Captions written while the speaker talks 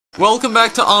Welcome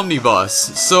back to OmniBus.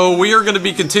 So we are going to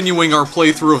be continuing our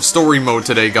playthrough of story mode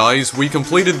today, guys. We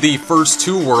completed the first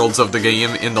two worlds of the game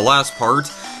in the last part,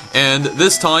 and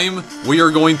this time we are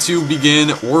going to begin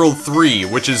World 3,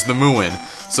 which is the moon.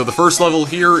 So the first level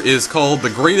here is called The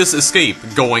Greatest Escape,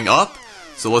 going up.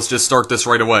 So let's just start this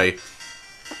right away.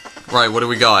 Right, what do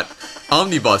we got?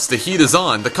 OmniBus, the heat is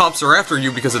on. The cops are after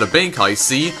you because of the bank heist,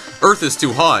 see? Earth is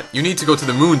too hot. You need to go to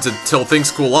the moon till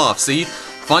things cool off, see?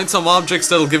 Find some objects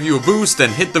that'll give you a boost,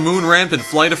 then hit the moon ramp and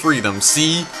fly to freedom,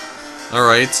 see?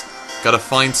 Alright, gotta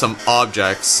find some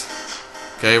objects.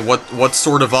 Okay, what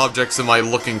sort of objects am I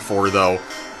looking for, though?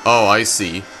 Oh, I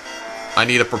see. I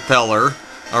need a propeller.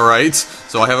 Alright,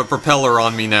 so I have a propeller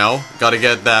on me now. Gotta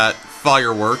get that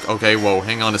firework. Okay, whoa,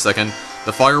 hang on a second.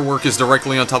 The firework is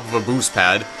directly on top of a boost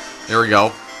pad. There we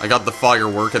go. I got the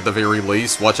firework at the very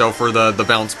least. Watch out for the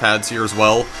bounce pads here as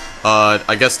well.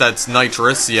 I guess that's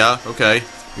nitrous, yeah, okay.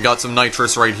 We got some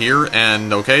nitrous right here,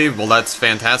 and okay, well that's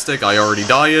fantastic. I already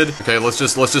died. Okay, let's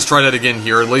just try that again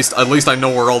here. At least I know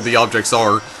where all the objects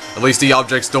are. At least the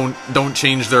objects don't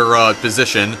change their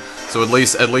position. So at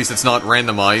least it's not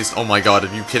randomized. Oh my god,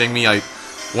 are you kidding me? I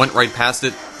went right past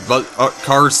it. But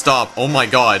cars, stop. Oh my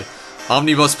god.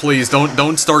 OmniBus, please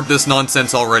don't start this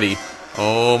nonsense already.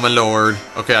 Oh my lord.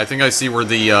 Okay, I think I see where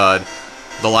the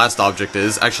last object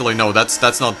is. Actually, no, that's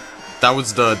not. That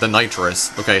was the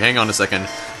nitrous. Okay, hang on a second.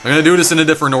 I'm gonna do this in a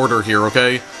different order here,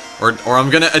 okay? Or I'm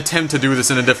gonna attempt to do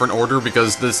this in a different order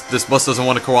because this bus doesn't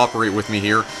want to cooperate with me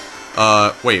here.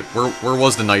 Wait, where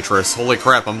was the nitrous? Holy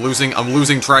crap, I'm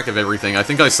losing track of everything. I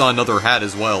think I saw another hat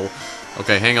as well.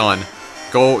 Okay, hang on.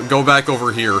 Go back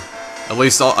over here. At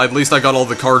least I got all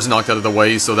the cars knocked out of the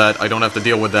way so that I don't have to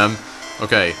deal with them.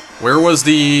 Okay, where was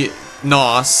the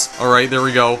NOS? Alright, there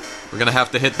we go. We're gonna have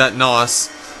to hit that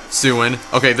NOS soon.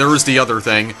 Okay, there was the other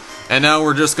thing. And now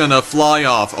we're just gonna fly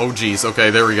off. Oh geez, okay,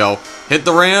 there we go. Hit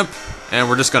the ramp, and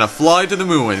we're just gonna fly to the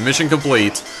moon. Mission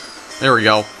complete. There we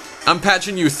go. I'm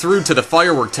patching you through to the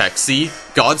firework tech, see?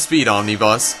 Godspeed,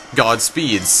 OmniBus.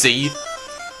 Godspeed, see?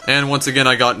 And once again,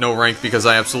 I got no rank because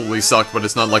I absolutely suck, but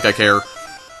it's not like I care.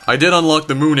 I did unlock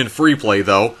the moon in free play,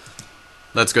 though.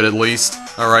 That's good at least.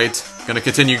 Alright, gonna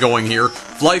continue going here.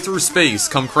 Fly through space,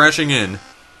 come crashing in.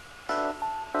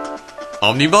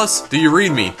 OmniBus, do you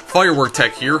read me? Firework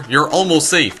tech here. You're almost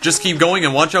safe. Just keep going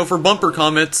and watch out for bumper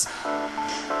comets.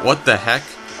 What the heck?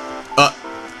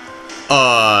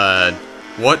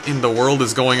 What in the world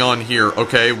is going on here?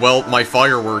 Okay, well, my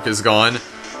firework is gone.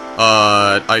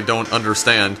 I don't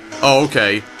understand. Oh,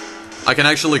 okay. I can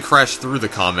actually crash through the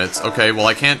comets. Okay, well,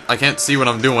 I can't see what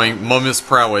I'm doing. Mum is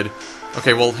proud.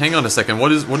 Okay, well, hang on a second.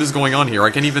 What is going on here?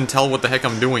 I can't even tell what the heck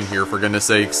I'm doing here, for goodness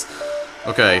sakes.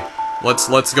 Okay,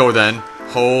 let's go then.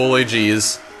 Holy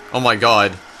jeez. Oh my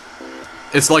god.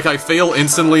 It's like I fail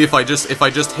instantly if I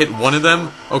just hit one of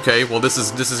them. Okay, well this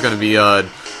is gonna be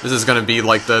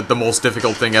like the most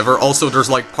difficult thing ever. Also, there's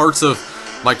like parts of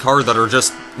my car that are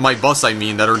just my bus, I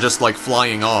mean, that are just like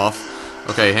flying off.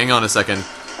 Okay, hang on a second.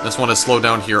 I just want to slow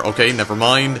down here. Okay, never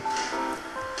mind.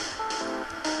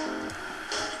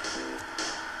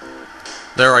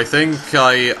 There, I think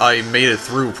I made it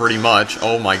through pretty much.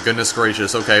 Oh my goodness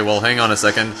gracious. Okay, well, hang on a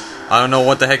second. I don't know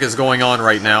what the heck is going on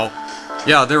right now.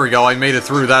 Yeah, there we go. I made it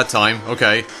through that time.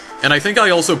 Okay. And I think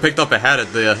I also picked up a hat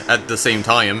at the same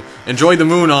time. Enjoy the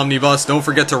moon, OmniBus. Don't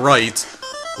forget to write.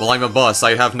 Well, I'm a bus.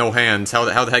 I have no hands. How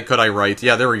the heck could I write?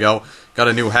 Yeah, there we go. Got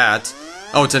a new hat.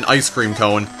 Oh, it's an ice cream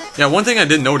cone. Yeah, one thing I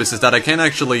did notice is that I can't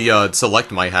actually select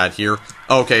my hat here.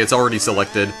 Oh, okay, it's already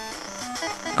selected.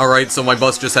 Alright, so my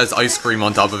bus just has ice cream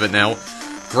on top of it now.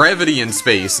 Gravity in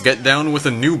space. Get down with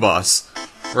a new bus.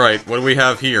 Right, what do we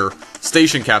have here?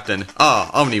 Station Captain.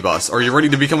 Ah, OmniBus. Are you ready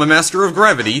to become a master of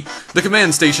gravity? The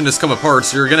command station has come apart,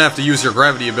 so you're gonna have to use your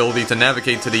gravity ability to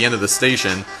navigate to the end of the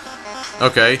station.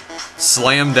 Okay.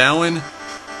 Slam down?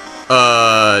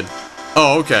 Oh,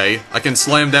 okay. I can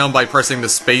slam down by pressing the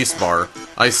space bar.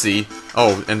 I see.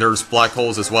 Oh, and there's black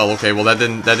holes as well. Okay, well that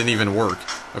didn't even work.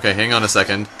 Okay, hang on a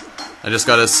second. I just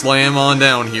gotta slam on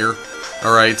down here.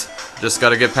 Alright, just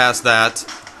gotta get past that.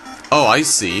 Oh, I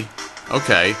see.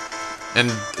 Okay.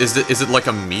 And is it like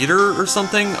a meter or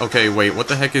something? Okay, wait, what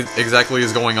the heck exactly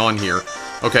is going on here?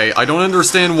 Okay, I don't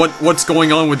understand what's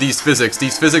going on with these physics.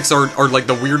 These physics are like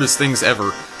the weirdest things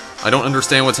ever. I don't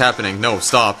understand what's happening. No,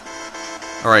 stop.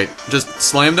 Alright, just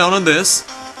slam down on this.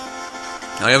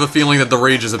 I have a feeling that the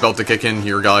rage is about to kick in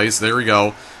here, guys. There we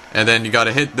go. And then you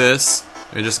gotta hit this.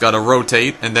 You just gotta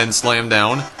rotate and then slam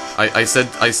down. I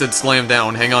said slam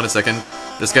down. Hang on a second.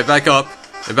 Just get back up.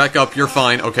 Get back up. You're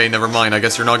fine. Okay, never mind. I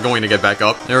guess you're not going to get back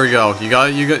up. There we go.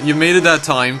 You made it that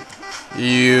time.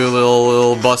 You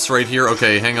little bus right here.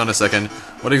 Okay, hang on a second.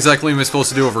 What exactly am I supposed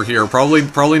to do over here?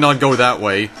 Probably not go that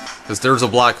way, because there's a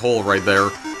black hole right there.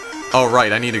 Oh,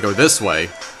 right, I need to go this way.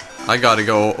 I gotta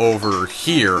go over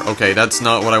here. Okay, that's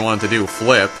not what I wanted to do.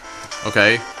 Flip.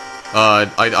 Okay.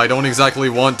 I don't exactly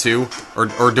want to,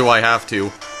 or do I have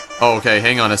to? Oh, okay,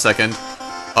 hang on a second.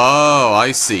 Oh,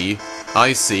 I see.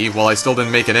 I see. Well, I still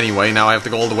didn't make it anyway. Now I have to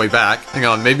go all the way back. Hang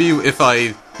on, maybe if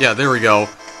I... Yeah, there we go.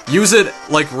 Use it,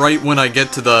 like, right when I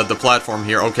get to the platform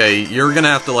here. Okay, you're gonna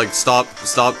have to, like, stop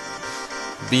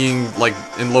being, like,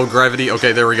 in low gravity.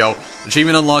 Okay, there we go.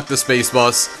 Achievement unlocked, the space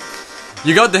bus.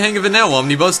 You got the hang of it now,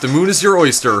 OmniBus. The moon is your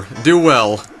oyster. Do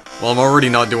well. Well, I'm already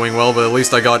not doing well, but at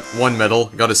least I got one medal.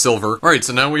 Got a silver. Alright,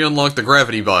 so now we unlock the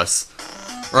gravity bus.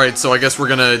 Alright, so I guess we're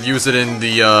gonna use it in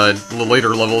the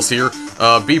later levels here.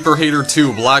 Beeper Hater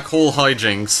 2, Black Hole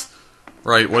Hijinks.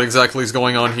 Right, what exactly is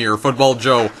going on here? Football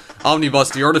Joe.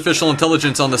 OmniBus, the artificial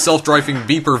intelligence on the self-driving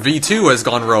Beeper V2 has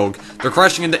gone rogue. They're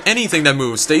crashing into anything that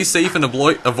moves. Stay safe and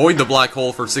avoid the black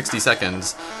hole for 60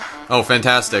 seconds. Oh,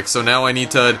 fantastic. So now I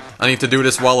need to do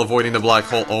this while avoiding the black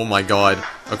hole. Oh my god.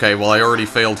 Okay, well I already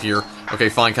failed here. Okay,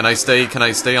 fine. Can I stay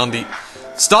on the...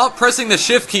 Stop pressing the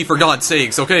shift key, for God's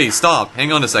sakes! Okay, stop.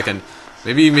 Hang on a second.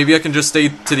 Maybe I can just stay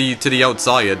to the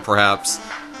outside, perhaps.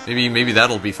 Maybe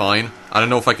that'll be fine. I don't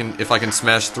know if I can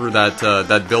smash through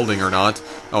that building or not.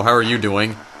 Oh, how are you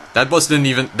doing? That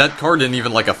car didn't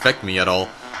even like affect me at all.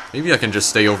 Maybe I can just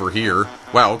stay over here.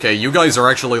 Wow, okay, you guys are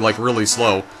actually like really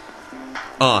slow.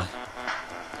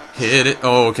 Hit it.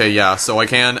 Oh, okay, yeah. So I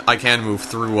can move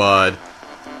through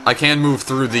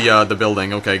the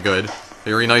building. Okay, good.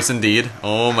 Very nice indeed.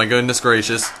 Oh my goodness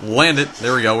gracious. Land it.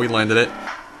 There we go. We landed it.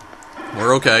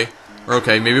 We're okay. We're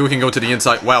okay. Maybe we can go to the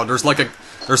inside. Wow, there's like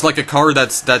a car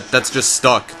that's just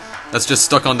stuck. That's just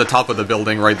stuck on the top of the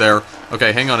building right there.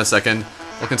 Okay, hang on a second.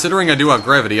 Well, considering I do have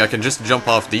gravity, I can just jump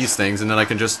off these things and then I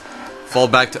can just fall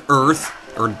back to Earth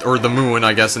or the moon,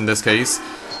 I guess in this case.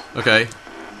 Okay.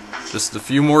 Just a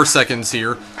few more seconds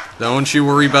here. Don't you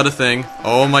worry about a thing.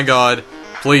 Oh my god.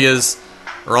 Please.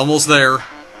 We're almost there.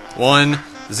 1,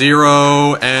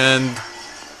 0, and...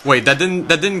 Wait, that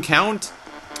didn't count?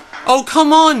 Oh,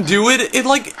 come on, dude!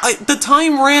 The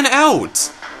time ran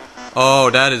out! Oh,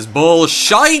 that is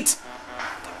bullshit!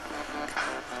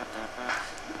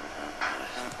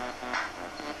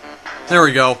 There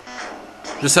we go.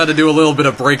 Just had to do a little bit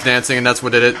of breakdancing and that's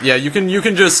what did it. Yeah, you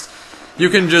can just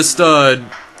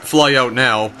fly out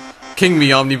now. King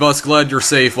me, OmniBus, glad you're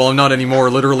safe. Well, I'm not anymore.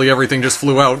 Literally everything just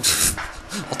flew out.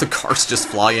 All the cars just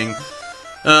flying.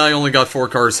 I only got 4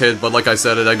 cars hit, but like I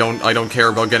said, I don't care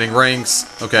about getting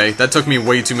ranks. Okay, that took me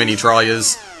way too many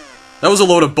tries. That was a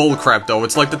load of bullcrap, though.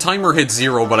 It's like the timer hit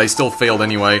 0, but I still failed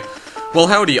anyway. Well,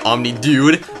 howdy, Omni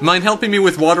Dude. Mind helping me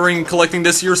with watering and collecting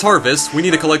this year's harvest? We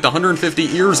need to collect 150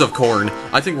 ears of corn.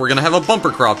 I think we're gonna have a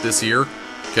bumper crop this year.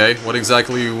 Okay, what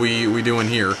exactly we doing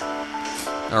here?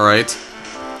 All right.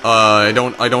 I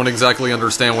don't exactly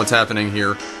understand what's happening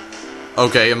here.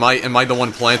 Okay, am I the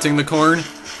one planting the corn?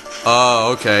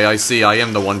 Oh, okay, I see. I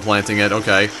am the one planting it.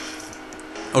 Okay.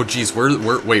 Oh, geez,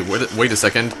 wait a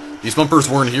second. These bumpers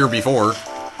weren't here before.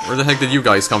 Where the heck did you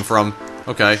guys come from?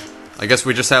 Okay. I guess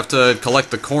we just have to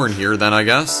collect the corn here, then, I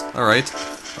guess. Alright.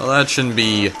 Well, that shouldn't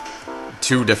be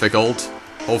too difficult.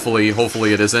 Hopefully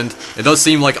it isn't. It does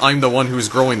seem like I'm the one who's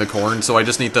growing the corn, so I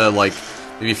just need to, like,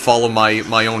 maybe follow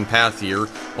my own path here.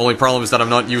 Only problem is that I'm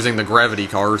not using the gravity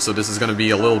car, so this is gonna be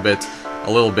a little bit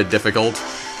difficult.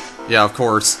 Yeah, of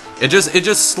course. It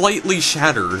just slightly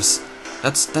shatters.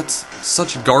 That's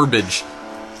such garbage.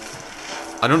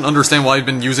 I don't understand why I've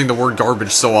been using the word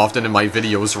garbage so often in my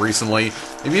videos recently.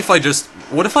 Maybe if I just...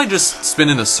 What if I just spin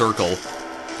in a circle?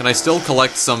 Can I still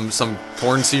collect some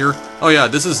corns here? Oh yeah,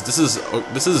 this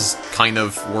is kind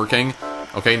of working.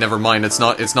 Okay, never mind. It's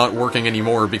not working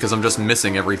anymore because I'm just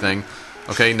missing everything.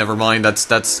 Okay, never mind.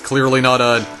 That's clearly not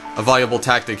a viable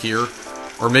tactic here.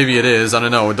 Or maybe it is. I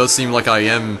don't know. It does seem like I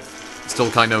am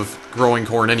still kind of growing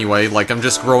corn anyway. Like I'm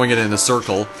just growing it in a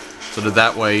circle, so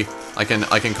that way I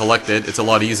can collect it. It's a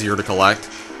lot easier to collect.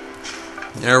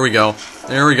 There we go.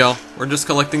 There we go. We're just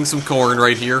collecting some corn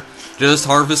right here. Just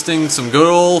harvesting some good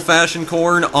old-fashioned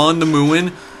corn on the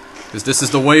moon. Because this is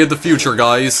the way of the future,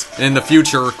 guys. In the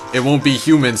future, it won't be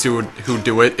humans who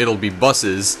do it. It'll be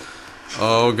buses.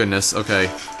 Oh goodness.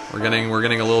 Okay. We're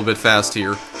getting a little bit fast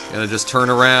here. Gonna just turn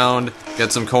around,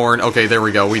 get some corn. Okay, there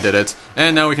we go. We did it.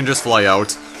 And now we can just fly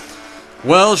out.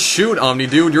 Well, shoot, Omni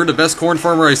Dude, you're the best corn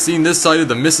farmer I've seen this side of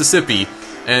the Mississippi.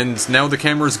 And now the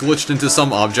camera's glitched into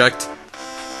some object.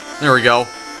 There we go.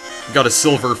 Got a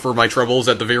silver for my troubles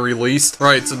at the very least.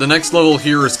 Alright, so the next level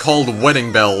here is called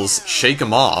Wedding Bells. Shake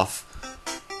 'em off.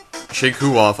 Shake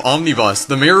who off? OmniBus,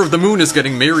 the mayor of the moon is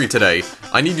getting married today.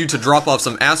 I need you to drop off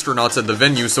some astronauts at the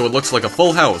venue so it looks like a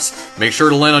full house. Make sure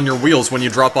to land on your wheels when you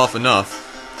drop off enough.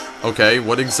 Okay,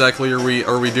 what exactly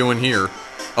are we doing here?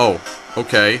 Oh,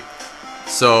 okay.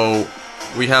 So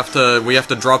we have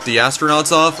to drop the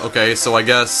astronauts off? Okay, so I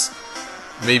guess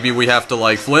maybe we have to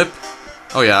like flip?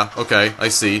 Oh yeah, okay, I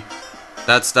see.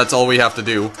 That's all we have to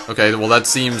do. Okay, well that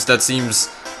seems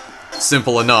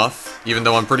simple enough, even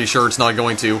though I'm pretty sure it's not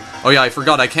going to. Oh yeah, I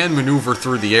forgot I can maneuver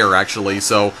through the air actually,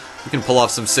 so we can pull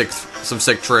off some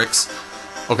sick tricks.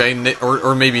 Okay,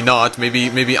 or maybe not.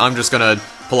 Maybe I'm just gonna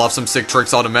pull off some sick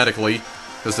tricks automatically,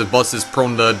 because the bus is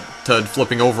prone to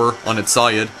flipping over on its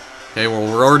side. Okay, well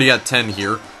we're already at 10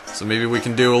 here, so maybe we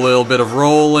can do a little bit of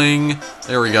rolling.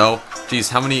 There we go. Jeez,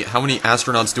 how many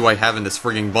astronauts do I have in this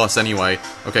frigging bus anyway?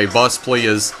 Okay, bus,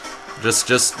 please.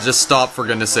 Just stop for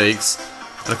goodness sakes.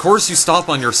 And of course you stop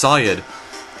on your side.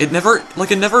 It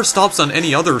never stops on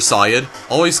any other side.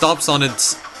 Always stops on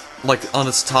its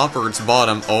top or its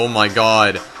bottom. Oh my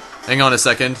god. Hang on a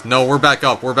second. No, we're back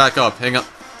up. Hang on.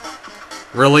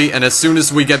 Really? And as soon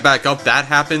as we get back up, that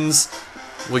happens?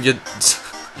 We get...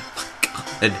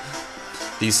 God.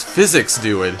 These physics,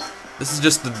 dude. This is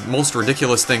just the most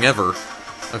ridiculous thing ever.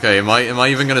 Okay, am I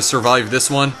even gonna survive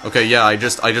this one? Okay, yeah, I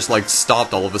just like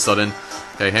stopped all of a sudden.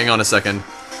 Okay, hang on a second.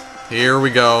 Here we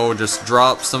go. Just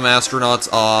drop some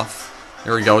astronauts off.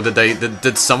 There we go.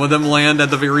 Did some of them land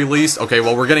at the very least? Okay,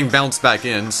 well we're getting bounced back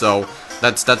in, so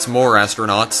that's more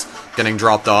astronauts getting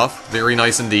dropped off. Very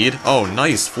nice indeed. Oh,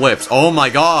 nice flips. Oh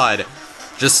my god.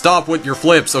 Just stop with your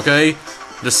flips, okay?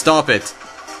 Just stop it.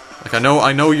 Like,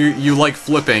 I know you like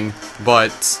flipping, but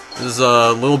this is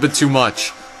a little bit too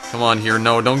much. Come on here,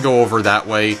 no, don't go over that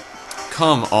way.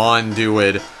 Come on,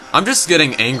 dude. I'm just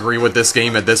getting angry with this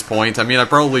game at this point. I mean, I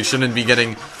probably shouldn't be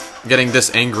getting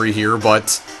this angry here,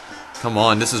 but... Come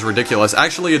on, this is ridiculous.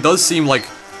 Actually, it does seem like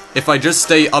if I just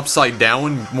stay upside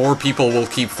down, more people will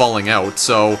keep falling out,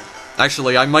 so...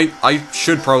 Actually, I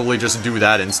should probably just do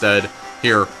that instead.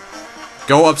 Here.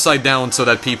 Go upside down so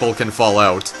that people can fall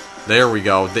out. There we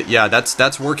go. Yeah,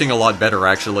 that's working a lot better,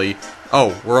 actually.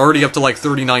 Oh, we're already up to like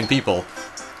 39 people.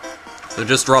 So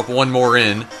just drop one more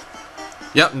in.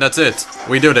 Yep, and that's it.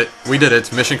 We did it. We did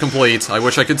it. Mission complete. I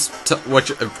wish I could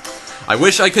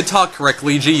talk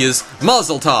correctly. Geez.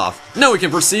 Mazel tov. Now we can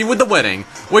proceed with the wedding.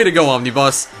 Way to go,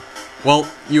 OmniBus. Well,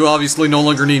 you obviously no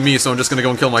longer need me, so I'm just gonna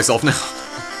go and kill myself now.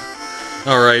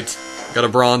 Alright. Got a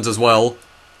bronze as well.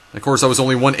 Of course, I was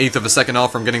only 1/8 of a second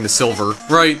off from getting the silver.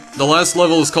 Right, the last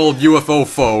level is called UFO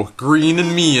Foe. Green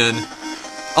and Mean.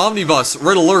 OmniBus,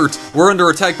 red alert! We're under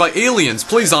attack by aliens!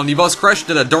 Please, OmniBus, crash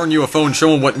into that darn UFO and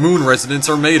show them what moon residents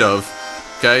are made of.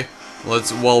 Okay,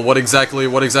 well, what exactly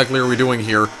are we doing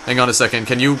here? Hang on a second,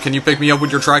 can you pick me up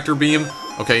with your tractor beam?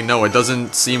 Okay, no, it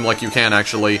doesn't seem like you can,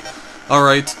 actually.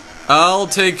 Alright, I'll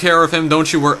take care of him,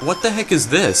 don't you worry. What the heck is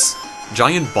this?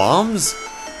 Giant bombs?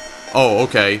 Oh,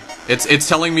 okay. It's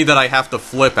telling me that I have to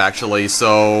flip, actually,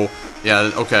 so...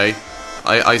 Yeah, okay.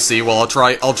 I see. Well,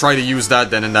 I'll try to use that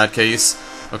then in that case.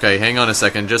 Okay, hang on a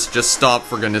second. Just stop,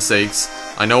 for goodness sakes.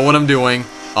 I know what I'm doing.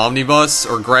 OmniBus,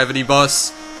 or Gravity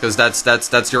Bus, because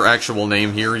that's your actual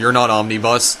name here. You're not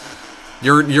OmniBus.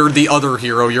 You're the other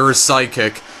hero. You're his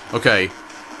sidekick. Okay.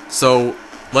 So,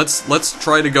 let's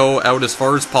try to go out as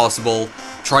far as possible.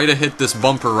 Try to hit this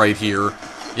bumper right here.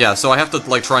 Yeah, so I have to,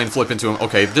 like, try and flip into him.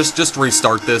 Okay, just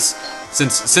restart this.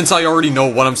 Since I already know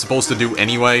what I'm supposed to do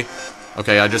anyway.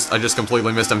 Okay, I just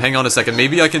completely missed him. Hang on a second.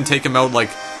 Maybe I can take him out, like,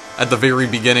 at the very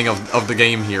beginning of the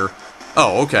game here.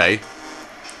 Oh, okay.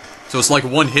 So it's like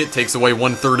one hit takes away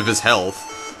 1/3 of his health.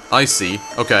 I see.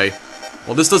 Okay.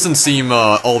 Well, this doesn't seem,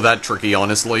 all that tricky,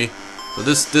 honestly. So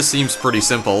this seems pretty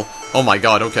simple. Oh my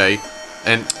god, okay.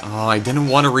 And, oh, I didn't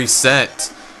want to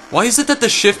reset. Why is it that the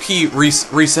shift key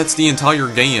resets the entire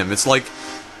game? It's like,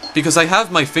 because I have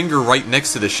my finger right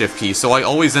next to the shift key, so I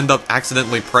always end up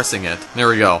accidentally pressing it. There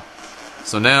we go.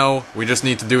 So now, we just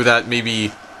need to do that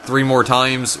maybe 3 more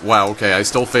times. Wow, okay, I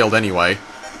still failed anyway.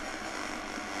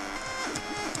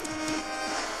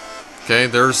 Okay,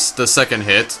 there's the second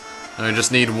hit. I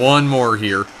just need one more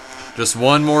here. Just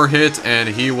one more hit, and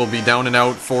he will be down and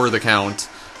out for the count.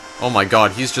 Oh my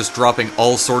god, he's just dropping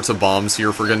all sorts of bombs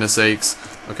here, for goodness sakes.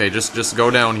 Okay, just go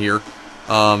down here.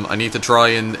 I need to try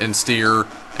and steer,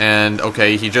 and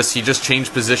okay, he just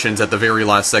changed positions at the very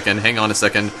last second. Hang on a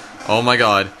second. Oh my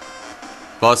god.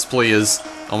 Bus, please.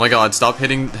 Oh my god, stop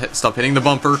hitting the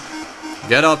bumper.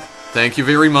 Get up. Thank you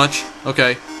very much.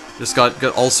 Okay. Just got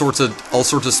all sorts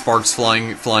of sparks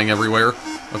flying everywhere.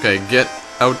 Okay, get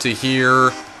out to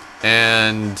here,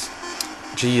 and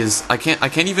geez, I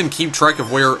can't even keep track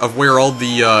of where all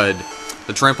the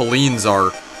the trampolines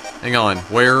are. Hang on,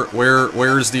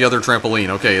 where's the other trampoline?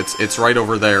 Okay, it's right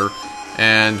over there.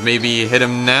 And maybe hit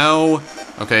him now.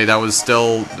 Okay, that was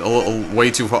still a little way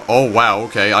too far. Oh, wow,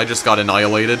 okay, I just got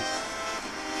annihilated.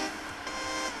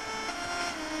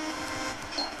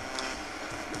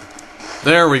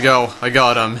 There we go, I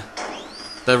got him.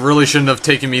 That really shouldn't have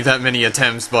taken me that many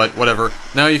attempts, but whatever.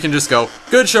 Now you can just go,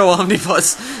 good show,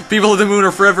 OmniBus! People of the moon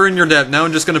are forever in your debt. Now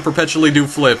I'm just gonna perpetually do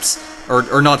flips.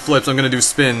 Or not flips, I'm gonna do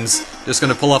spins. Just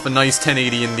gonna pull off a nice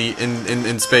 1080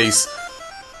 in space.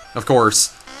 Of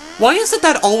course. Why is it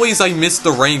that always I miss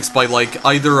the ranks by, like,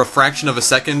 either a fraction of a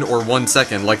second or 1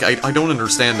 second? Like, I don't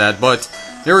understand that, but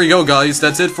there we go, guys.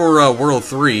 That's it for World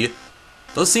 3.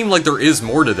 Does seem like there is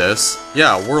more to this.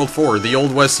 Yeah, World 4, the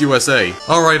Old West USA.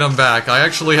 Alright, I'm back. I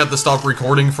actually had to stop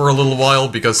recording for a little while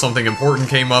because something important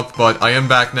came up, but I am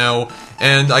back now.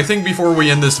 And I think before we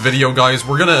end this video, guys,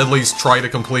 we're gonna at least try to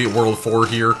complete World 4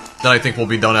 here. Then I think we'll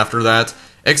be done after that.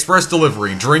 Express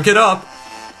delivery, drink it up!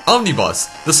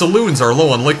 OmniBus, the saloons are low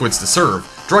on liquids to serve.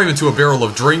 Drive into a barrel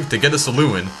of drink to get a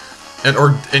saloon.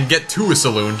 And get to a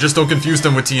saloon, just don't confuse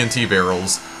them with TNT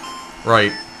barrels.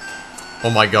 Right. Oh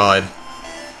my god.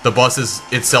 The bus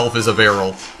itself is a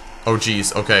barrel. Oh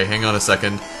geez, okay, hang on a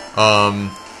second.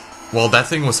 Well, that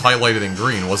thing was highlighted in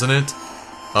green, wasn't it?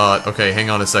 Okay,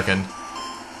 hang on a second.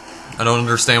 I don't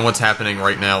understand what's happening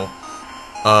right now.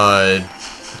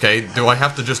 Okay, do I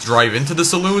have to just drive into the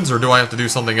saloons, or do I have to do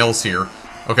something else here?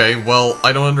 Okay, well,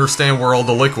 I don't understand where all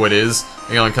the liquid is.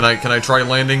 Hang on, can I try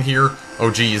landing here?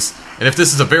 Oh geez. And if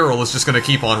this is a barrel, it's just gonna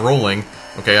keep on rolling.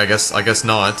 Okay, I guess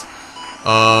not.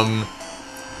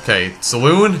 Okay,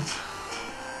 saloon?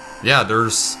 Yeah,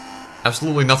 there's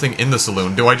absolutely nothing in the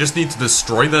saloon. Do I just need to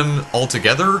destroy them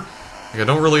altogether? Like, I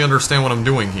don't really understand what I'm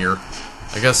doing here.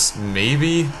 I guess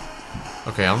maybe?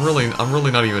 Okay, I'm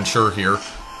really not even sure here.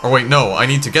 Or wait, no, I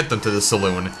need to get them to the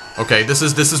saloon. Okay, this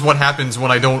is what happens when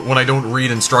I don't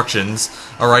read instructions.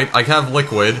 Alright, I have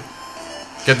liquid.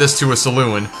 Get this to a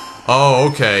saloon. Oh,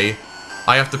 okay.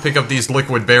 I have to pick up these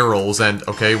liquid barrels, and,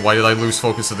 okay, why did I lose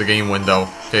focus of the game window?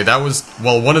 Okay, that was,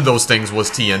 well, one of those things was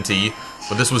TNT,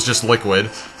 but this was just liquid.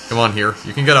 Come on here,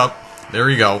 you can get up. There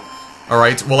you go.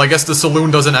 Alright, well, I guess the saloon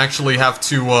doesn't actually have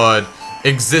to,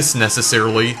 exist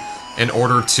necessarily in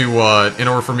order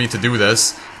for me to do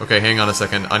this. Okay, hang on a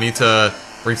second. I need to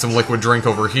bring some liquid drink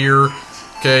over here.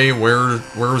 Okay,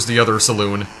 where's the other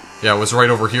saloon? Yeah, it was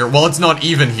right over here. Well, it's not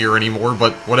even here anymore,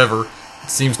 but whatever. It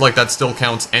seems like that still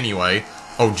counts anyway.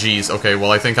 Oh, geez. Okay,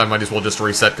 well, I think I might as well just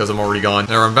reset because I'm already gone.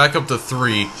 There, I'm back up to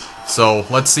 3. So,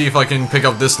 let's see if I can pick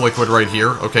up this liquid right here.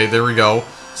 Okay, there we go.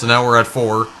 So now we're at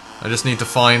 4. I just need to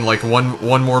find, like,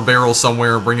 one more barrel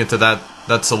somewhere and bring it to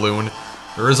that saloon.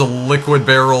 There is a liquid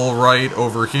barrel right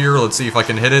over here. Let's see if I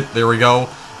can hit it. There we go.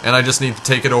 And I just need to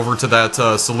take it over to that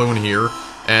saloon here.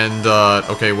 And,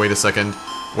 okay, wait a second.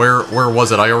 Where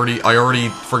was it? I already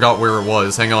forgot where it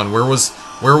was. Hang on, where was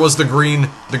the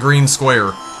green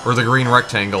square? Or the green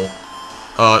rectangle?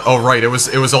 Oh right, it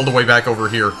was all the way back over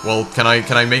here. Well, can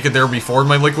I make it there before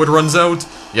my liquid runs out?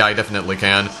 Yeah, I definitely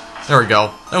can. There we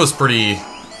go. That was pretty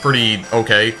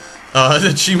okay.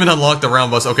 Achievement unlocked the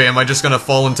round bus. Okay, am I just gonna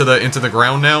fall into the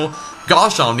ground now?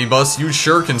 Gosh, OmniBus, you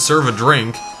sure can serve a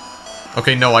drink.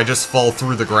 Okay, no, I just fall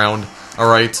through the ground.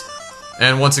 Alright.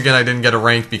 And once again, I didn't get a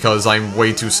rank because I'm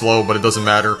way too slow, but it doesn't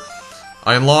matter.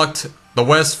 I unlocked the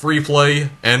West Free Play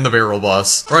and the Barrel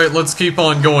Bus. Alright, let's keep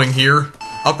on going here.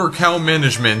 Upper Cow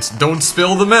Management, don't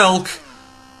spill the milk!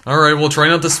 Alright, we'll try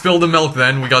not to spill the milk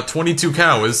then. We got 22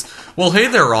 cows. Well, hey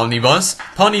there, OmniBus.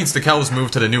 Pa needs the cows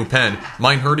moved to the new pen.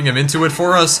 Mind herding him into it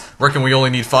for us? Reckon we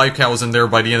only need 5 cows in there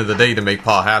by the end of the day to make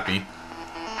Pa happy.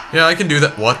 Yeah, I can do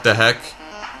that. What the heck?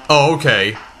 Oh,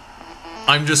 okay.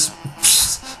 I'm just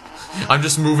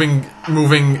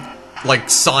moving, like,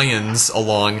 scions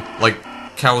along. Like,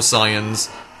 cow scions.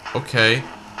 Okay.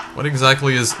 What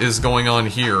exactly is going on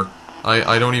here?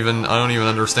 I don't even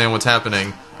understand what's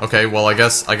happening. Okay, well, I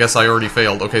guess I already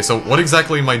failed. Okay, so what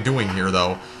exactly am I doing here,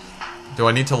 though? Do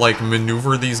I need to, like,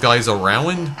 maneuver these guys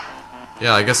around?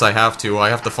 Yeah, I guess I have to. I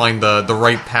have to find the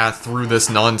right path through this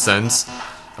nonsense.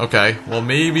 Okay, well,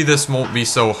 maybe this won't be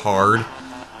so hard.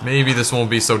 Maybe this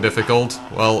won't be so difficult.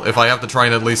 Well, if I have to try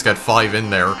and at least get 5 in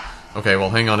there. Okay,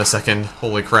 well, hang on a second.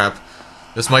 Holy crap.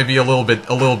 This might be a little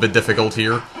bit difficult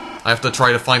here. I have to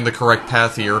try to find the correct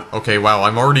path here. Okay, wow,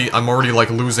 I'm already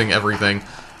like losing everything.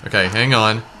 Okay, hang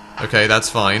on. Okay, that's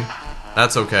fine.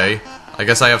 That's okay. I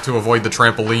guess I have to avoid the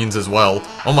trampolines as well.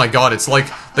 Oh my god, it's like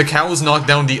the cows knock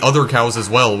down the other cows as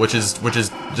well, which is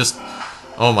just,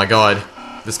 oh my god.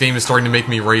 This game is starting to make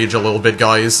me rage a little bit,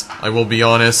 guys. I will be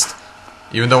honest.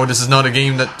 Even though this is not a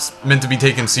game that's meant to be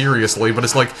taken seriously, but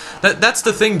it's like, that's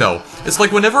the thing though. It's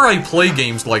like whenever I play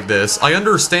games like this, I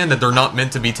understand that they're not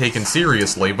meant to be taken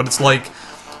seriously, but it's like,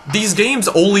 these games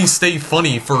only stay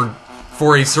funny for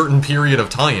a certain period of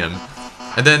time.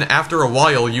 And then after a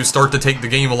while, you start to take the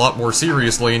game a lot more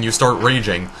seriously and you start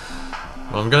raging.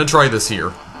 Well, I'm gonna try this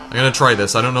here. I'm gonna try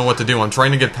this. I don't know what to do. I'm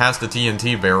trying to get past the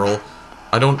TNT barrel.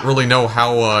 I don't really know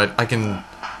how I can,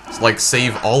 like,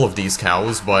 save all of these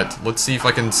cows, but let's see if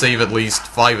I can save at least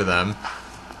 5 of them.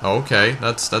 Okay,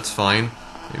 that's fine.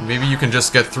 Maybe you can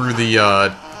just get through the,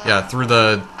 yeah, through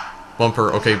the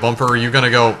bumper. Okay, bumper, are you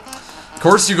gonna go... Of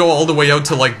course you go all the way out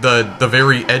to, like, the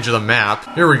very edge of the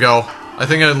map. Here we go. I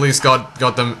think I at least got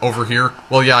them over here.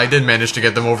 Well, yeah, I did manage to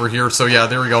get them over here, so yeah,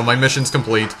 there we go. My mission's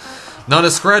complete. Not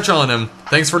a scratch on him.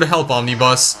 Thanks for the help,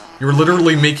 OmniBus. You're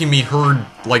literally making me herd,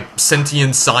 like,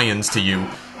 sentient science to you.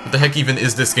 What the heck even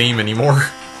is this game anymore?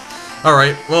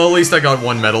 Alright, well, at least I got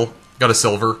 1 medal. Got a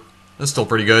silver. That's still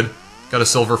pretty good. Got a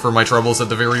silver for my troubles at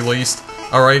the very least.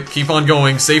 Alright, keep on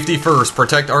going. Safety first.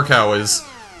 Protect our cows.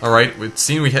 Alright, it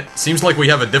seems like we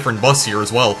have a different bus here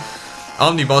as well.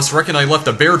 OmniBus, reckon I left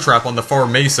a bear trap on the far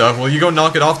mesa. Will you go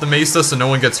knock it off the mesa so no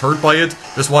one gets hurt by it?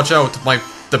 Just watch out.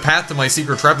 The path to my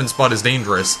secret trapping spot is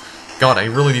dangerous. God, I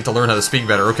really need to learn how to speak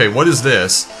better. Okay, what is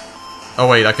this? Oh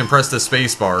wait, I can press the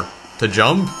space bar. To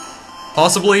jump?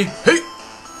 Possibly? Hey!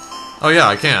 Oh yeah,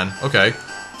 I can. Okay.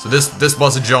 So this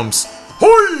bus jumps.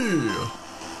 Hoi!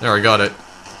 There, I got it.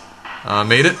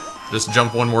 Made it. Just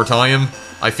jump one more time.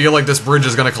 I feel like this bridge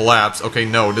is gonna collapse. Okay,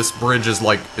 no, this bridge is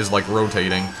like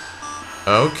rotating.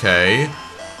 Okay.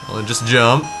 Well, just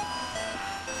jump.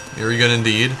 Very good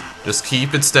indeed. Just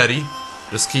keep it steady.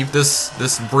 Just keep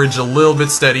this bridge a little bit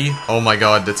steady. Oh my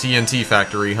god, the TNT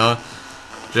factory, huh?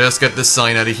 Just get this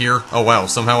sign out of here. Oh wow,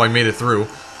 somehow I made it through.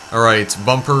 Alright,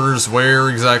 bumpers, where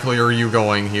exactly are you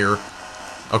going here?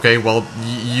 Okay, well,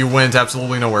 you went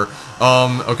absolutely nowhere.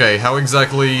 Okay, how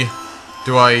exactly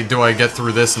do I get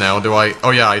through this now?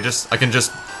 Oh yeah, I can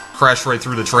just crash right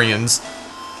through the trains.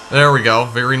 There we go,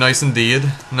 very nice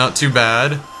indeed. Not too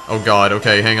bad. Oh god,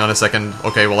 okay, hang on a second.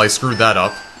 Okay, well I screwed that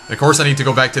up. Of course I need to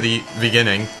go back to the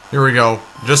beginning. Here we go,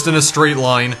 just in a straight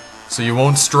line, so you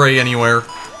won't stray anywhere.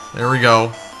 There we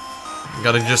go.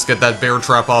 Gotta just get that bear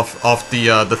trap off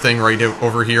the thing right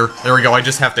over here. There we go, I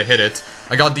just have to hit it.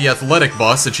 I got the athletic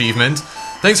bus achievement.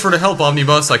 Thanks for the help,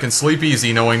 OmniBus. I can sleep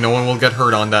easy knowing no one will get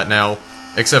hurt on that now.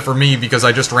 Except for me, because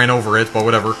I just ran over it, but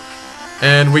whatever.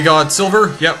 And we got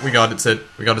silver? Yep, we got it.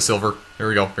 We got a silver. There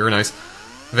we go, very nice.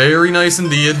 Very nice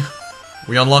indeed.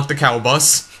 We unlocked the cow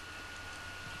bus.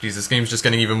 Jeez, this game's just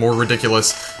getting even more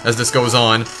ridiculous as this goes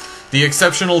on. The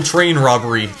exceptional train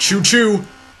robbery. Choo-choo!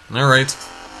 Alright.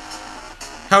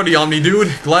 Howdy, Omni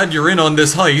Dude. Glad you're in on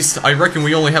this heist. I reckon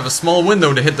we only have a small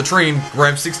window to hit the train,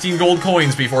 grab 16 gold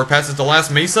coins before it passes the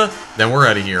last mesa, then we're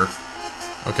out of here.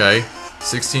 Okay.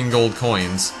 16 gold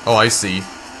coins. Oh, I see.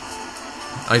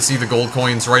 I see the gold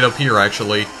coins right up here,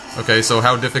 actually. Okay, so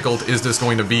how difficult is this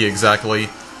going to be exactly?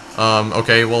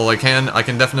 Okay, well, I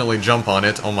can definitely jump on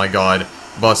it. Oh my god.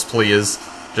 Bus, please.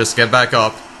 Just get back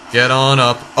up. Get on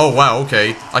up. Oh, wow,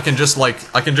 okay. I can just, like,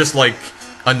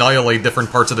 annihilate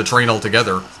different parts of the train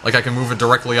altogether. Like, I can move it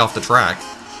directly off the track.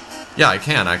 Yeah, I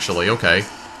can, actually, okay.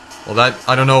 Well,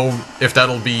 I don't know if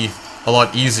that'll be a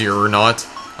lot easier or not.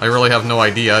 I really have no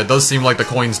idea. It does seem like the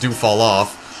coins do fall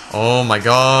off. Oh my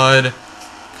god.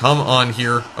 Come on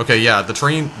here. Okay, yeah,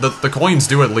 the coins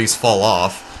do at least fall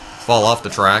off the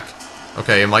track.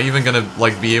 Okay, am I even gonna,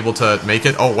 like, be able to make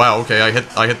it? Oh wow, okay, I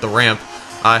hit the ramp.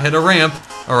 I hit a ramp.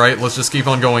 Alright, let's just keep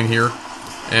on going here.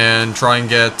 And try and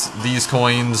get these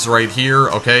coins right here.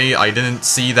 Okay, I didn't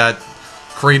see that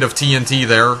crate of TNT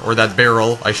there, or that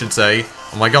barrel, I should say.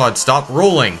 Oh my god, stop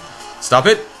rolling! Stop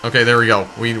it! Okay, there we go.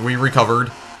 We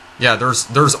recovered. Yeah,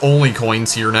 there's only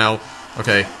coins here now.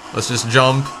 Okay, let's just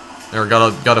jump. There,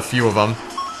 got a few of them.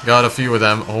 Got a few of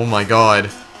them. Oh my god.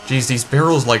 Jeez, these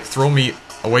barrels, like, throw me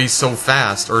away so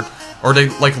fast. Or they,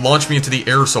 like, launch me into the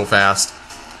air so fast.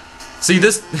 See,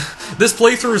 this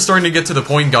playthrough is starting to get to the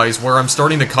point, guys, where I'm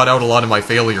starting to cut out a lot of my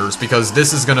failures, because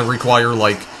this is gonna require,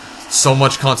 like, so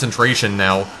much concentration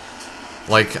now.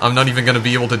 Like, I'm not even gonna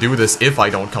be able to do this if I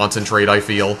don't concentrate, I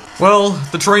feel. Well,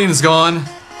 the train's gone,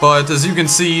 but as you can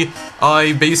see,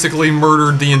 I basically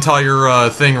murdered the entire,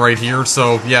 thing right here,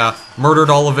 so, yeah,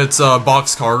 murdered all of its,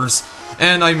 boxcars,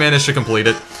 and I managed to complete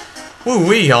it.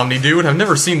 Woo-wee, Omni Dude, I've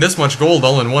never seen this much gold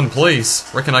all in one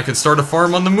place. Reckon I could start a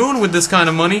farm on the moon with this kind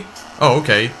of money. Oh,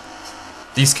 okay.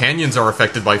 These canyons are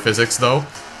affected by physics, though.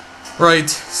 Right,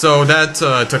 so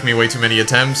that, took me way too many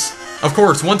attempts. Of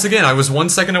course, once again, I was 1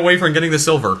 second away from getting the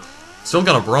silver. Still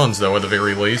got a bronze, though, at the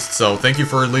very least, so thank you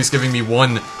for at least giving me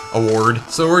one award.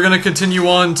 So we're gonna continue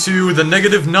on to the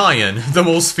 -9, the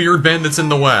most feared bandits in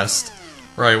the West.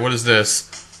 Right, what is this?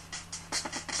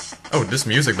 Oh, this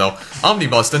music, though.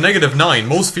 OmniBus, the -9,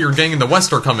 most feared gang in the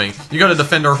West are coming. You gotta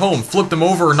defend our home, flip them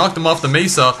over, knock them off the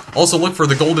mesa, also look for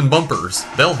the golden bumpers.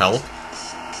 They'll help.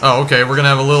 Oh, okay, we're gonna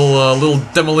have a little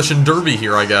demolition derby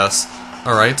here, I guess.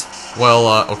 Alright.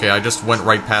 Well, okay, I just went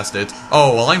right past it.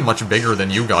 Oh, well, I'm much bigger than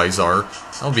you guys are.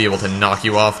 I'll be able to knock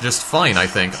you off just fine, I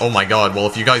think. Oh my god, well,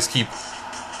 if you guys keep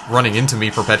running into me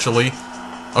perpetually...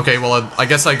 Okay, well, I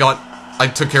guess I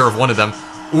took care of one of them.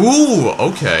 Ooh,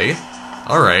 okay.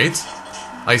 Alright.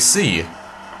 I see.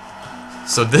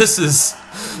 So this is,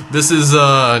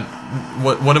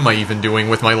 what am I even doing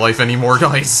with my life anymore,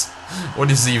 guys?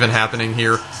 What is even happening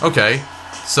here? Okay.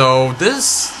 So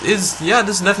this is, yeah,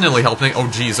 this is definitely helping. Oh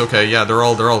geez, okay, yeah, they're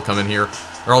all coming here.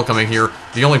 They're all coming here.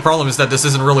 The only problem is that this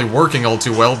isn't really working all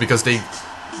too well because they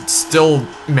still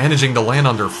managing to land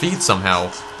on their feet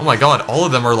somehow. Oh my god, all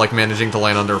of them are like managing to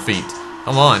land on their feet.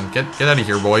 Come on, get out of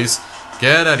here, boys.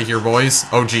 Get out of here, boys.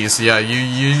 Oh geez, yeah,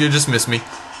 you just missed me.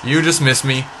 You just missed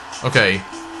me. Okay.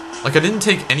 Like, I didn't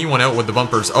take anyone out with the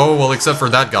bumpers. Oh, well, except for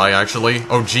that guy, actually.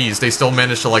 Oh geez, they still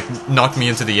managed to, like, knock me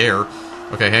into the air.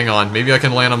 Okay, hang on. Maybe I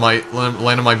can land on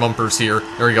my bumpers here.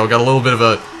 There we go. Got a little bit of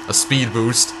a speed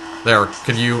boost. There.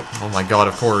 Could you... Oh my god,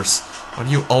 of course. Why do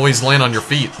you always land on your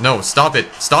feet? No, stop it.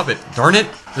 Stop it. Darn it.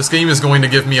 This game is going to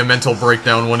give me a mental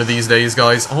breakdown one of these days,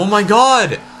 guys. Oh my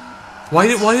god! Why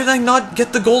did I not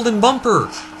get the golden bumper?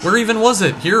 Where even was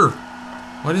it? Here.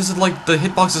 Why is it like the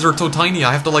hitboxes are so tiny?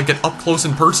 I have to like get up close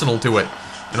and personal to it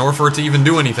in order for it to even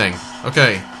do anything.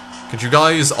 Okay. Could you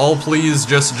guys all please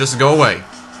just go away?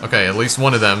 Okay, at least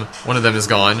one of them is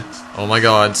gone. Oh my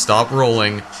god, stop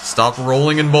rolling. Stop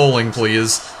rolling and bowling,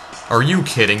 please. Are you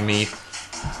kidding me?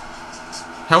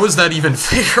 How is that even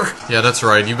fair? Yeah, that's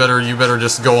right. You better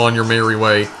just go on your merry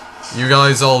way. You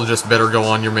guys all just better go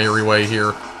on your merry way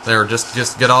here. There,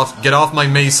 just get off my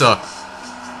mesa.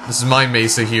 This is my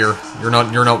mesa here. You're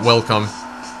not welcome.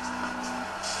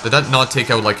 Did that not take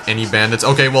out like any bandits?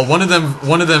 Okay, well one of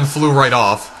them flew right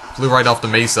off. Flew right off the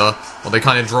mesa. Well, they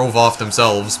kind of drove off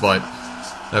themselves, but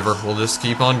never. We'll just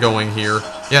keep on going here.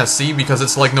 Yeah, see, because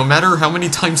it's like no matter how many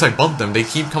times I bump them, they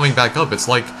keep coming back up. It's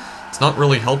like it's not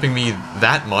really helping me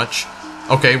that much.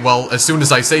 Okay, well, as soon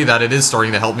as I say that, it is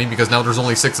starting to help me because now there's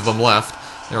only 6 of them left.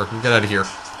 There, you get out of here.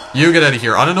 You get out of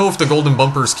here. I don't know if the golden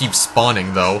bumpers keep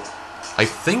spawning, though. I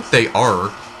think they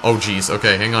are. Oh, geez.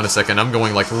 Okay, hang on a second. I'm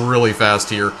going, like, really fast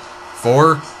here.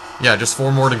 4? Yeah, just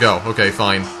 4 more to go. Okay,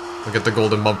 fine. Look at the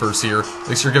golden bumpers here. At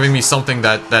least you're giving me something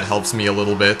that helps me a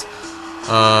little bit.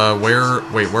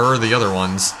 Wait, where are the other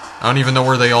ones? I don't even know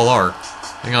where they all are.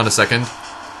 Hang on a second.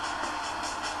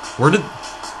 Where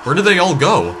did they all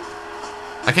go?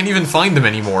 I can't even find them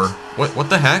anymore. What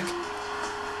the heck?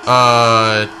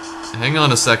 Hang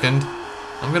on a second.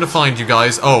 I'm gonna find you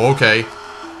guys. Oh, okay.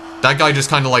 That guy just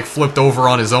kind of like flipped over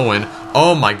on his own.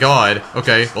 Oh my god.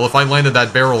 Okay, well if I landed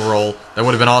that barrel roll, that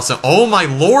would have been awesome. Oh my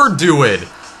lord, dude!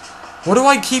 What do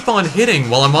I keep on hitting?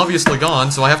 Well, I'm obviously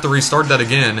gone, so I have to restart that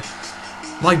again.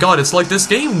 My god, it's like this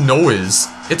game knows.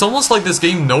 It's almost like this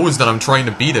game knows that I'm trying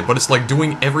to beat it, but it's like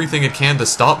doing everything it can to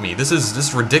stop me. This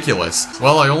is ridiculous.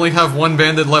 Well, I only have one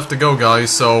bandit left to go,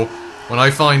 guys, so when I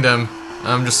find him,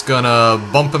 I'm just gonna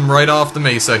bump him right off the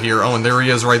mesa here. Oh, and there he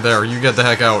is right there. You get the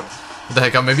heck out. Get the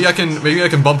heck out. Maybe I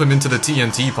can bump him into the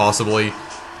TNT, possibly.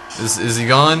 Is he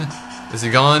gone? Is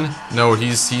he gone? No,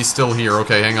 he's still here.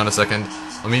 Okay, hang on a second.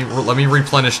 Let me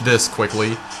replenish this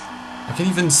quickly. I can't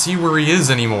even see where he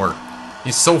is anymore.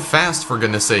 He's so fast, for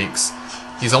goodness sakes.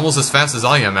 He's almost as fast as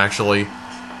I am, actually.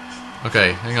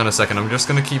 Okay, hang on a second. I'm just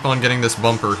gonna keep on getting this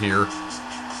bumper here.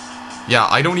 Yeah,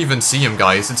 I don't even see him,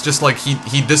 guys. It's just like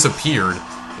he disappeared.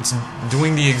 It's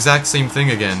doing the exact same thing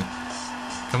again.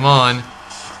 Come on.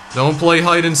 Don't play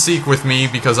hide and seek with me,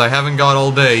 because I haven't got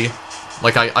all day.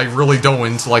 Like, I really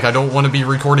don't. Like, I don't want to be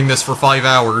recording this for 5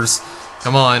 hours.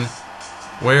 Come on.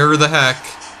 Where the heck?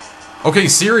 Okay,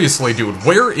 seriously, dude,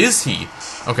 where is he?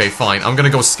 Okay, fine. I'm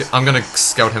gonna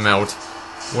scout him out.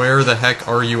 Where the heck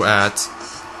are you at?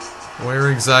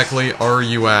 Where exactly are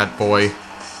you at, boy?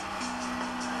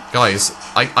 Guys,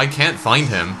 I can't find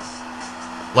him.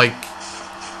 Like,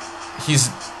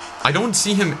 I don't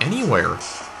see him anywhere.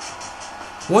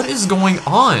 What is going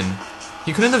on?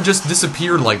 He couldn't have just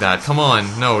disappeared like that. Come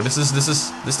on. No, this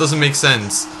doesn't make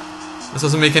sense. This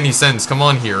doesn't make any sense. Come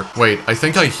on here. Wait, I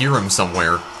think I hear him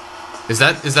somewhere. Is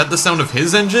that the sound of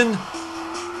his engine?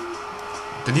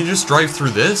 Did he just drive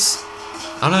through this?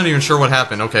 I'm not even sure what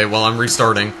happened. Okay, well, I'm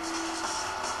restarting.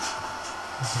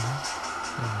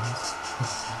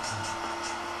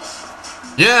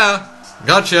 Yeah!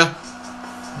 Gotcha!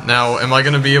 Now, am I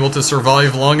gonna be able to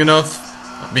survive long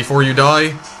enough before you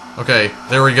die? Okay,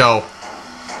 there we go.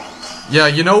 Yeah,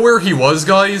 you know where he was,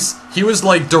 guys? He was,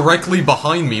 like, directly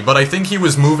behind me, but I think he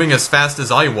was moving as fast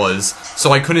as I was,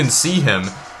 so I couldn't see him.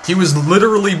 He was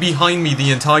literally behind me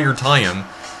the entire time.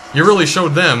 You really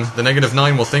showed them. The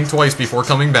 -9 will think twice before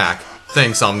coming back.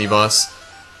 Thanks, OmniBus.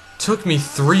 Took me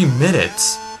 3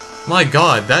 minutes. My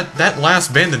god, that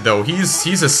last bandit though,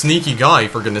 he's a sneaky guy,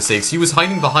 for goodness sakes. He was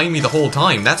hiding behind me the whole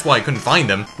time, that's why I couldn't find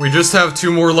him. We just have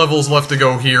 2 more levels left to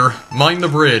go here. Mine the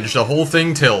bridge, the whole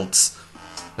thing tilts.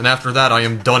 And after that, I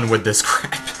am done with this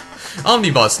crap.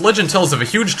 OmniBus, legend tells of a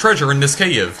huge treasure in this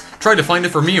cave. Try to find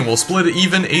it for me and we'll split it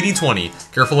even 80-20.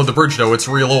 Careful of the bridge though, it's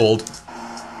real old.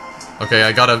 Okay,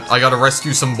 I gotta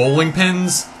rescue some bowling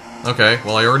pins. Okay,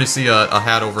 well I already see a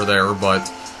hat over there, but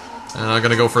I'm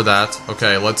gonna go for that.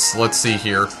 Okay, let's see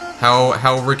here.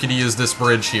 How rickety is this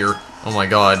bridge here? Oh my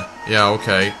god. Yeah,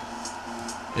 okay.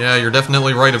 Yeah, you're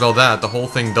definitely right about that. The whole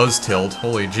thing does tilt.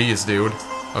 Holy jeez, dude.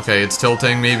 Okay, it's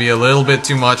tilting maybe a little bit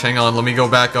too much. Hang on, let me go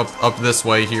back up this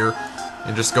way here.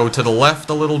 And just go to the left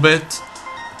a little bit.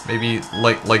 Maybe,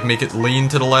 like make it lean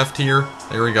to the left here.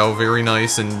 There we go, very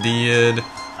nice indeed.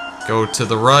 Go to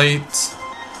the right.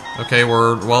 Okay,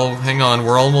 well, hang on,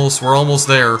 we're almost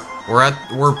there.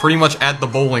 We're pretty much at the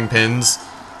bowling pins.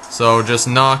 So just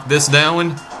knock this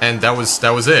down, and that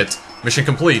was it. Mission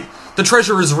complete. The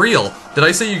treasure is real! Did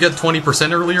I say you get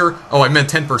 20% earlier? Oh, I meant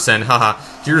 10%, haha.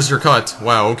 Here's your cut.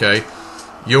 Wow, okay.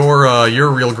 You're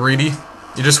real greedy.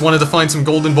 You just wanted to find some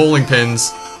golden bowling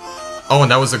pins. Oh,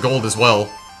 and that was a gold as well.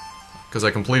 Because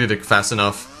I completed it fast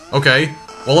enough. Okay.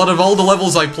 Well, out of all the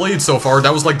levels I played so far,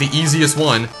 that was like the easiest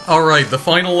one. Alright, the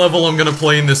final level I'm gonna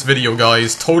play in this video,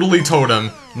 guys. Totally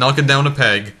Totem. Knock it down a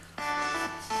peg.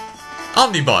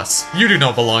 OmniBus, you do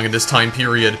not belong in this time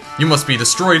period. You must be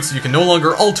destroyed so you can no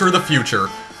longer alter the future.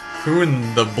 Who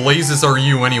in the blazes are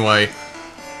you, anyway?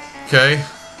 Okay,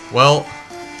 well,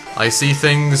 I see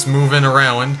things moving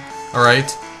around.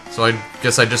 Alright, so I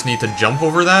guess I just need to jump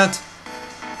over that?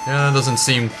 Yeah, that doesn't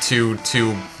seem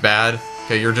too bad.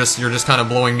 Okay, you're just kind of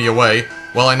blowing me away.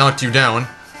 Well, I knocked you down.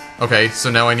 Okay,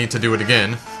 so now I need to do it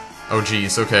again. Oh,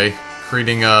 geez, okay.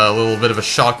 Creating a little bit of a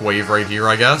shockwave right here,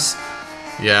 I guess.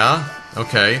 Yeah,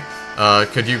 okay.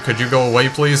 Could you go away,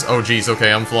 please? Oh, geez,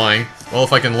 okay, I'm flying. Well,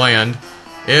 if I can land.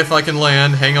 If I can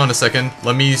land, hang on a second.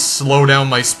 Let me slow down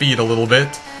my speed a little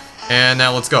bit. And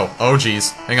now let's go. Oh,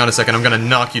 geez. Hang on a second, I'm gonna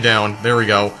knock you down. There we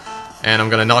go. And I'm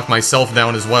gonna knock myself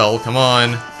down as well. Come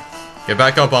on. Get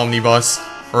back up, OmniBus.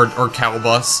 Or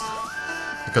Cowbus.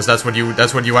 Because that's what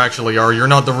you actually are. You're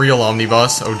not the real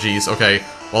OmniBus. Oh, geez, okay.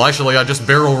 Well, actually, I just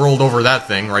barrel rolled over that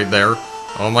thing right there.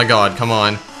 Oh my god, come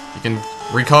on. You can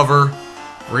recover.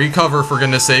 Recover, for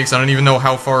goodness sakes. I don't even know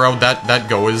how far out that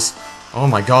goes. Oh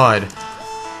my god.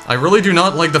 I really do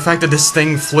not like the fact that this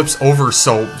thing flips over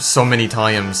so many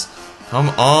times. Come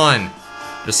on.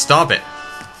 Just stop it.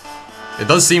 It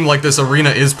does seem like this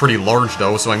arena is pretty large,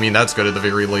 though, so I mean, that's good at the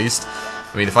very least.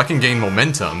 I mean, if I can gain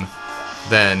momentum,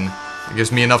 then it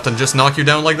gives me enough to just knock you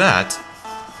down like that.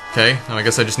 Okay, I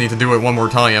guess I just need to do it one more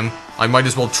time. I might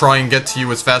as well try and get to you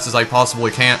as fast as I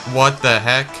possibly can. What the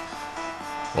heck?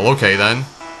 Well, okay then.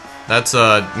 That's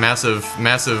a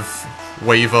massive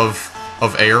wave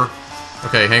of air.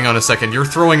 Okay, hang on a second. You're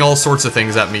throwing all sorts of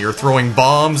things at me. You're throwing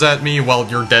bombs at me. Well,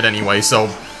 you're dead anyway, so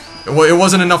it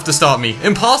wasn't enough to stop me.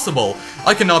 Impossible!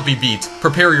 I cannot be beat.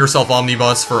 Prepare yourself,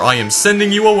 OmniBus, for I am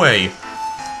sending you away.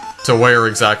 To where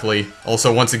exactly?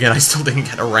 Also, once again, I still didn't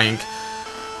get a rank.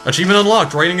 Achievement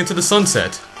unlocked, riding into the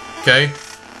sunset. Okay,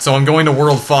 so I'm going to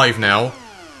World 5 now.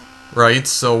 Right,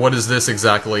 so what is this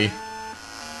exactly?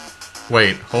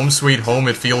 Wait, home sweet home,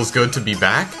 it feels good to be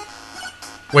back?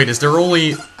 Wait, is there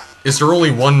only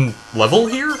one level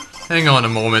here? Hang on a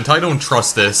moment, I don't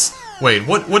trust this. Wait,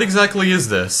 what exactly is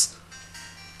this?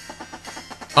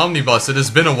 OmniBus, it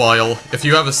has been a while. If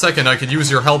you have a second, I could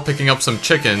use your help picking up some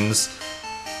chickens.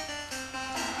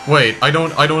 Wait, I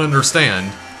don't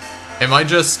understand. Am I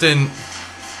just in...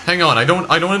 Hang on, I don't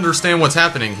understand what's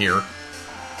happening here.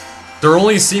 There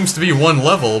only seems to be one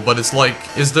level, but it's like,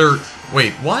 is there...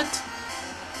 Wait, what?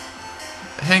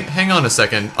 Hang on a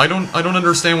second. I don't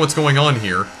understand what's going on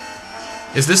here.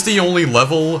 Is this the only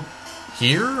level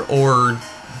here, or...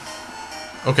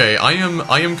 Okay, I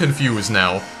am confused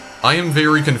now. I am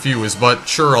very confused, but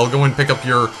sure, I'll go and pick up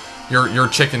your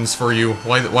chickens for you.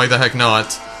 Why the heck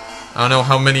not? I don't know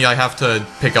how many I have to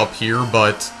pick up here,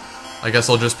 but I guess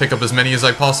I'll just pick up as many as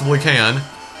I possibly can.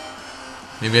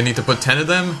 Maybe I need to put 10 of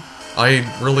them? I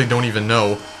really don't even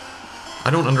know. I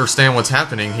don't understand what's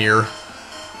happening here.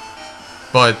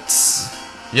 But,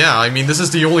 yeah, I mean, this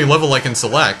is the only level I can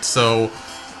select, so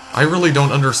I really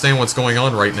don't understand what's going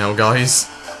on right now, guys.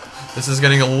 This is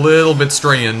getting a little bit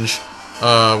strange.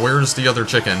 Where's the other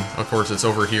chicken? Of course, it's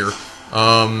over here.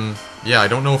 Yeah, I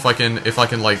don't know if I can,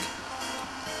 like,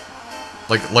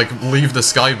 leave the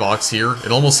skybox here.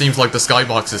 It almost seems like the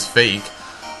skybox is fake.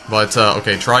 But,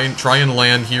 okay, try and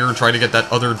land here, try to get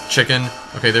that other chicken.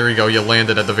 Okay, there you go, you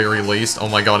landed at the very least. Oh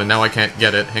my god, and now I can't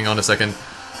get it. Hang on a second.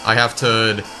 I have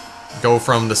to go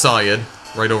from the side,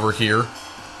 right over here.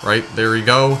 Right, there you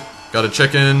go. Got a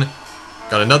chicken,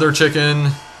 got another chicken,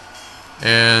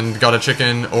 and got a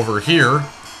chicken over here.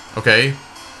 Okay,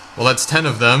 well that's 10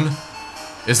 of them.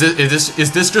 Is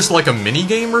this just like a mini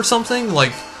game or something?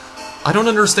 Like, I don't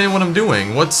understand what I'm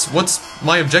doing. What's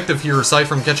my objective here aside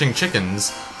from catching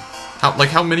chickens?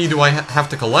 How many do I have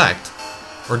to collect?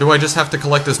 Or do I just have to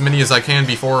collect as many as I can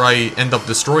before I end up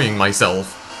destroying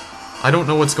myself? I don't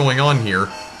know what's going on here.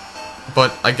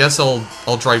 But I guess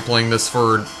I'll try playing this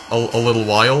for a little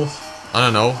while. I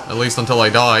don't know, at least until I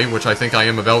die, which I think I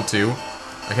am about to.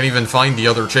 I can't even find the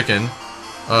other chicken.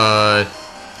 Yeah,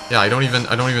 I don't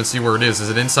even see where it is. Is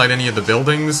it inside any of the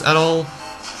buildings at all?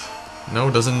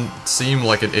 No, doesn't seem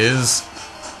like it is.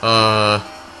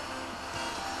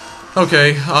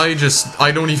 Okay,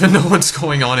 I don't even know what's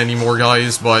going on anymore,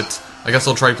 guys, but I guess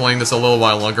I'll try playing this a little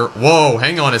while longer. Whoa,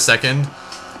 hang on a second.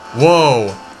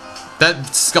 Whoa, that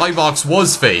skybox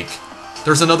was fake.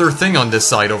 There's another thing on this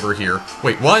side over here.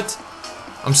 Wait, what?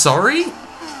 I'm sorry?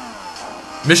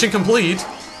 Mission complete.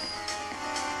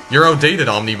 You're outdated,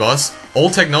 OmniBus.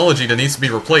 Old technology that needs to be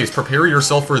replaced. Prepare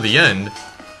yourself for the end.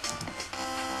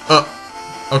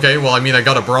 Okay, well, I mean, I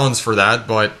got a bronze for that,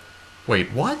 but...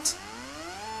 Wait, what?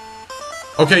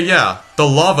 Okay, yeah, the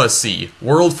Lava Sea,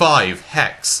 World 5,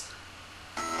 Hex.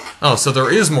 Oh, so there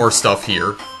is more stuff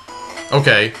here.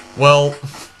 Okay, well,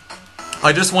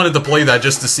 I just wanted to play that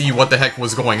just to see what the heck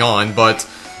was going on, but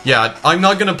yeah, I'm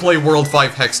not gonna play World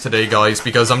 5 Hex today, guys,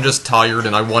 because I'm just tired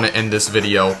and I want to end this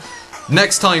video.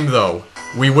 Next time, though,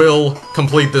 we will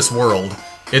complete this world.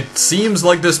 It seems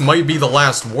like this might be the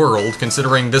last world,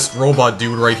 considering this robot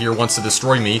dude right here wants to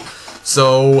destroy me.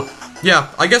 So, yeah,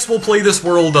 I guess we'll play this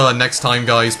world next time,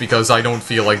 guys, because I don't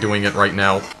feel like doing it right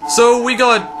now. So, we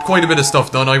got quite a bit of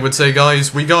stuff done, I would say,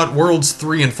 guys. We got Worlds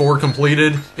 3 and 4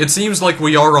 completed. It seems like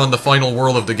we are on the final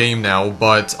world of the game now,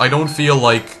 but I don't feel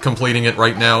like completing it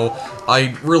right now.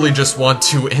 I really just want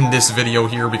to end this video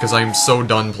here because I'm so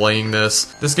done playing this.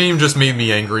 This game just made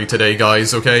me angry today,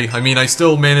 guys, okay? I mean, I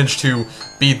still managed to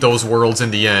beat those worlds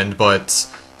in the end, but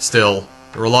still,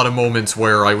 there were a lot of moments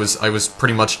where I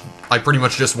pretty much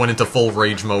just went into full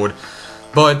rage mode.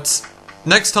 But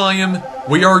next time,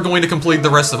 we are going to complete the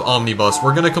rest of OmniBus.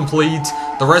 We're going to complete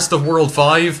the rest of World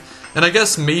 5, and I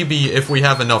guess maybe if we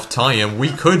have enough time, we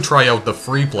could try out the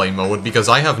free play mode, because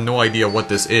I have no idea what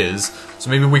this is. So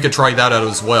maybe we could try that out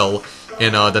as well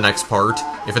in the next part,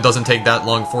 if it doesn't take that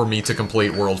long for me to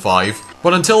complete World 5.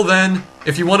 But until then,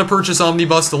 if you want to purchase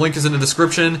OmniBus, the link is in the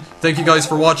description. Thank you guys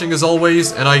for watching as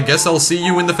always, and I guess I'll see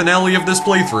you in the finale of this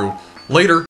playthrough. Later!